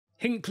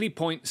Hinkley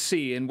Point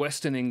C in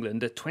Western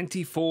England, a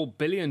 $24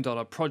 billion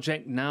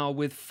project now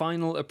with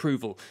final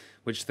approval,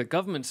 which the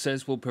government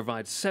says will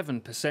provide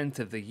 7%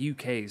 of the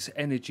UK's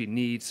energy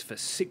needs for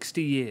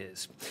 60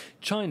 years.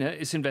 China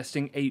is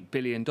investing $8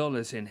 billion in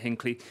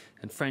Hinkley,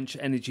 and French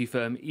energy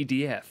firm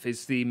EDF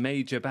is the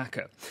major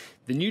backer.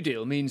 The new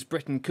deal means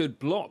Britain could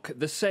block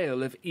the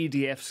sale of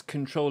EDF's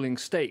controlling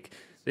stake.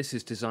 This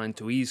is designed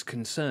to ease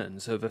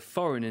concerns over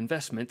foreign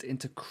investment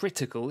into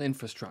critical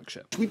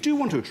infrastructure. We do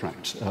want to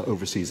attract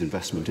overseas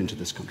investment into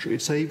this country.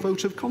 It's a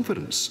vote of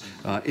confidence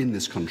in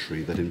this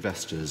country that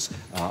investors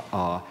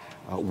are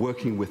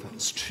working with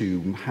us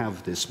to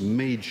have this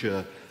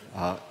major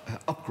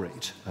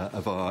upgrade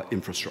of our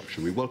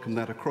infrastructure. We welcome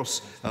that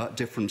across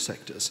different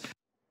sectors.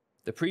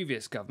 The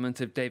previous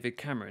government of David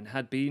Cameron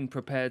had been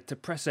prepared to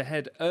press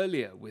ahead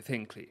earlier with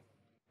Hinkley.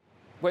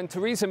 When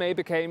Theresa May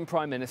became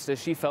Prime Minister,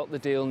 she felt the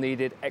deal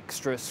needed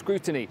extra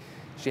scrutiny.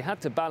 She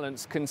had to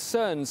balance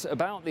concerns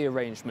about the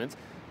arrangement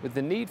with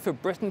the need for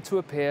Britain to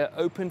appear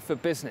open for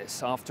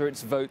business after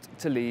its vote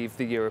to leave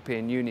the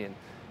European Union,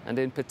 and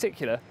in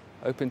particular,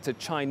 open to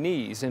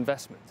Chinese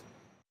investment.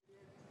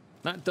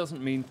 That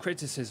doesn't mean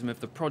criticism of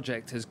the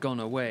project has gone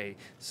away.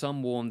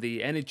 Some warn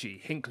the energy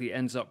Hinkley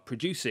ends up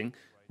producing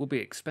will be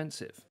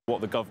expensive.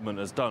 What the government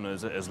has done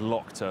is it has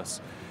locked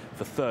us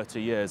for 30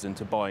 years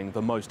into buying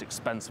the most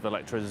expensive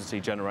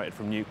electricity generated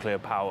from nuclear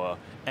power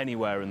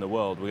anywhere in the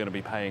world. We're going to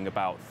be paying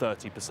about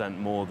 30%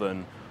 more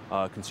than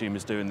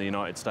consumers do in the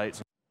United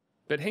States.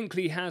 But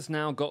Hinkley has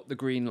now got the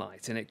green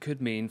light, and it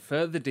could mean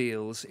further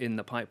deals in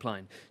the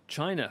pipeline.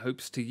 China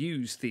hopes to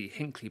use the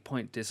Hinkley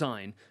Point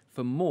design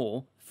for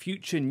more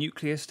future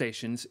nuclear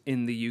stations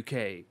in the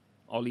UK.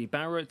 Olly,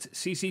 Barratt,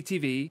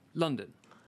 CCTV, London.